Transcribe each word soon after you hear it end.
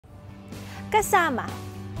Kasama,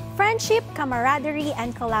 friendship, camaraderie,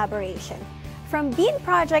 and collaboration. From bean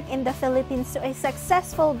project in the Philippines to a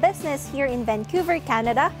successful business here in Vancouver,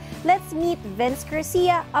 Canada, let's meet Vince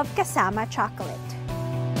Garcia of Kasama Chocolate.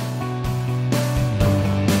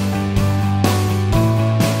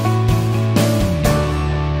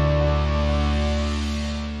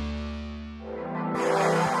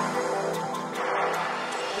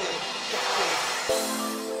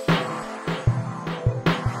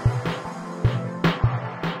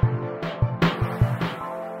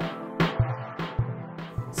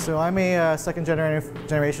 So I'm a second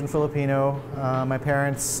generation Filipino. My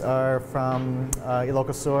parents are from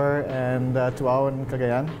Ilocos and Tuao and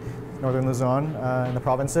Cagayan, northern Luzon, in the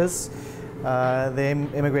provinces. They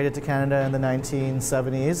immigrated to Canada in the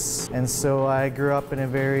 1970s, and so I grew up in a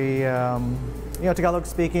very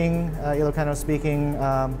Tagalog-speaking, Ilocano-speaking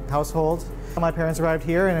household. My parents arrived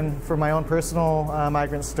here, and for my own personal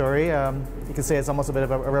migrant story, you could say it's almost a bit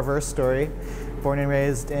of a reverse story. Born and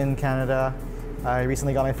raised in Canada. I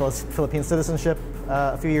recently got my Philippine citizenship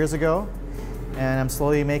a few years ago, and I'm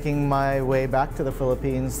slowly making my way back to the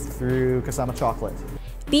Philippines through Kasama Chocolate.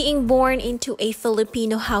 Being born into a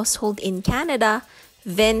Filipino household in Canada,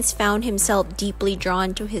 Vince found himself deeply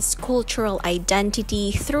drawn to his cultural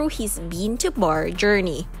identity through his bean-to-bar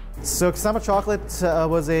journey. So Kasama Chocolate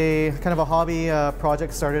was a kind of a hobby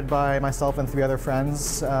project started by myself and three other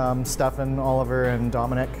friends, Stefan, Oliver, and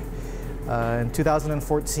Dominic. In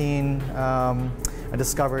 2014, I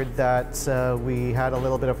discovered that we had a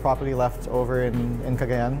little bit of property left over in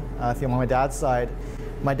Cagayan, on my dad's side.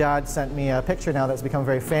 My dad sent me a picture now that's become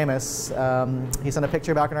very famous. He sent a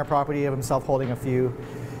picture back on our property of himself holding a few.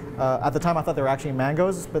 At the time I thought they were actually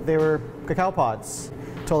mangoes, but they were cacao pods.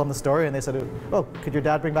 Told them the story and they said, "Oh, could your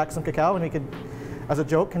dad bring back some cacao and we could, as a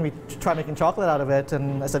joke, can we try making chocolate out of it?"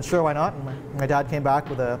 And I said, "Sure, why not?" And my dad came back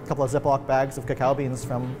with a couple of Ziploc bags of cacao beans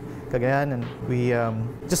from Cagayan, and we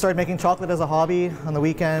just started making chocolate as a hobby on the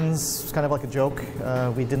weekends. It was kind of like a joke.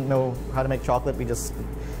 We didn't know how to make chocolate. We just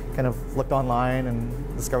kind of looked online and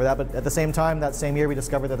discovered that. But at the same time, that same year, we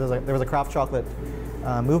discovered that there was a craft chocolate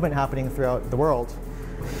movement happening throughout the world.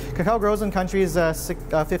 Cacao grows in countries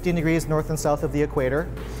 15 degrees north and south of the equator.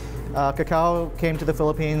 Cacao came to the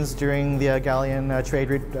Philippines during the Galian trade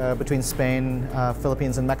route between Spain,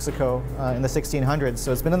 Philippines, and Mexico in the 1600s.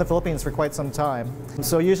 So it's been in the Philippines for quite some time.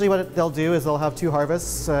 So usually what they'll do is they'll have two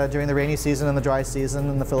harvests during the rainy season and the dry season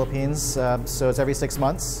in the Philippines. So it's every 6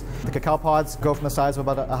 months. The cacao pods go from the size of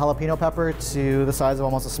about a jalapeno pepper to the size of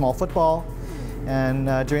almost a small football. And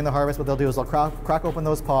during the harvest, what they'll do is they'll crack open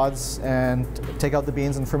those pods and take out the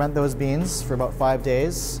beans and ferment those beans for about 5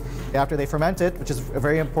 days. After they ferment it, which is a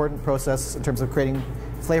very important process in terms of creating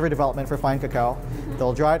flavor development for fine cacao,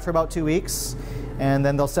 they'll dry it for about 2 weeks, and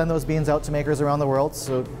then they'll send those beans out to makers around the world,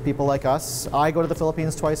 so people like us. I go to the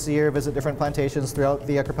Philippines twice a year, visit different plantations throughout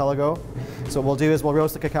the archipelago. So what we'll do is we'll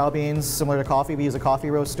roast the cacao beans similar to coffee. We use a coffee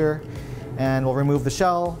roaster, and we'll remove the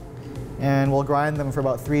shell, and we'll grind them for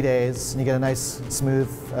about 3 days, and you get a nice smooth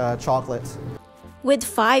chocolate. With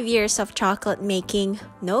 5 years of chocolate making,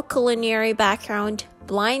 no culinary background,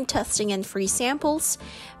 blind testing and free samples,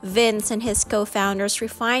 Vince and his co-founders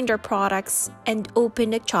refined their products and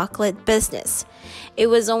opened a chocolate business. It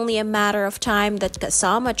was only a matter of time that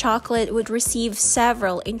Kasama Chocolate would receive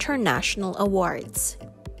several international awards.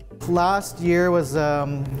 Last year was a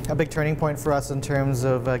big turning point for us in terms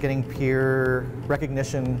of getting peer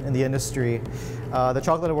recognition in the industry. The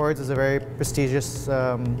Chocolate Awards is a very prestigious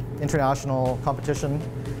international competition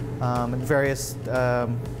in various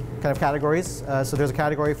kind of categories. So there's a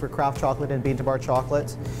category for craft chocolate and bean-to-bar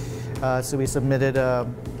chocolate. So we submitted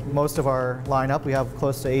most of our lineup. We have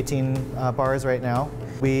close to 18 bars right now.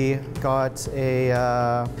 We got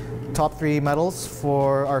a top 3 medals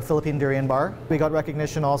for our Philippine Durian bar. We got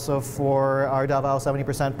recognition also for our Davao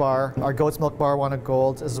 70% bar. Our Goat's Milk bar won a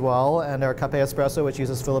gold as well, and our Café Espresso, which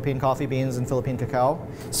uses Philippine coffee beans and Philippine cacao.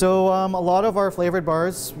 So a lot of our flavored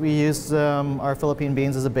bars, we use our Philippine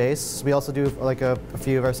beans as a base. We also do like a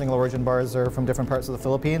few of our single origin bars are from different parts of the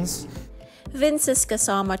Philippines. Vince's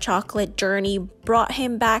Kasama Chocolate journey brought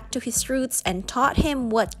him back to his roots and taught him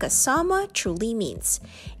what Kasama truly means,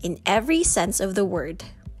 in every sense of the word.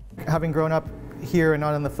 Having grown up here and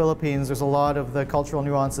not in the Philippines, there's a lot of the cultural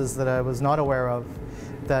nuances that I was not aware of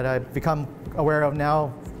that I've become aware of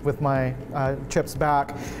now with my trips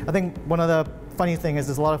back. I think one of the funny things is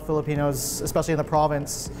there's a lot of Filipinos, especially in the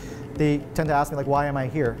province, they tend to ask me, like, why am I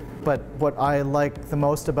here? But what I like the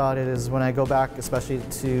most about it is when I go back, especially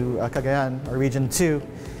to Cagayan, or Region 2,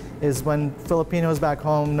 is when Filipinos back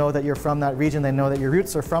home know that you're from that region, they know that your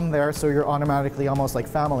roots are from there, so you're automatically almost like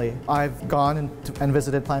family. I've gone and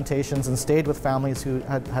visited plantations and stayed with families who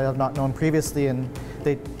had not known previously, and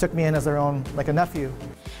they took me in as their own, like a nephew.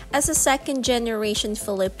 As a second-generation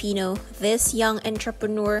Filipino, this young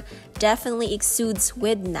entrepreneur definitely exudes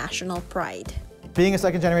with national pride. Being a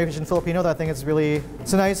second-generation Filipino, I think it's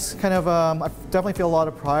a nice kind of, I definitely feel a lot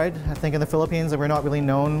of pride. I think in the Philippines that we're not really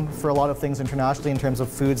known for a lot of things internationally in terms of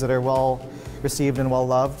foods that are well received and well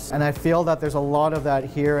loved. And I feel that there's a lot of that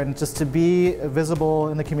here, and just to be visible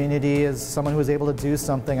in the community as someone who is able to do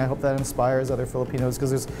something, I hope that inspires other Filipinos, because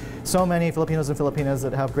there's so many Filipinos and Filipinas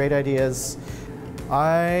that have great ideas.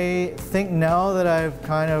 I think now that I've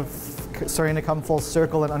kind of starting to come full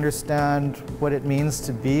circle and understand what it means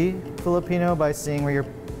to be Filipino by seeing where your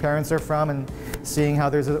parents are from and seeing how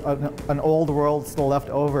there's an old world still left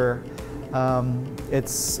over. I'm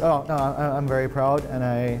very proud, and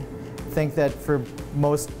I think that for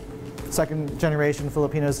most second-generation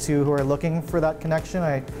Filipinos too who are looking for that connection,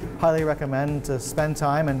 I highly recommend to spend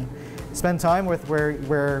time with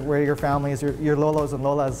where your families, your lolos and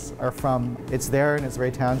lolas are from. It's there and it's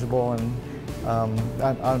very tangible, and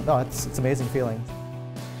it's an amazing feeling.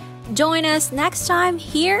 Join us next time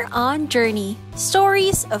here on Journey,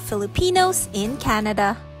 Stories of Filipinos in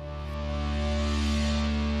Canada.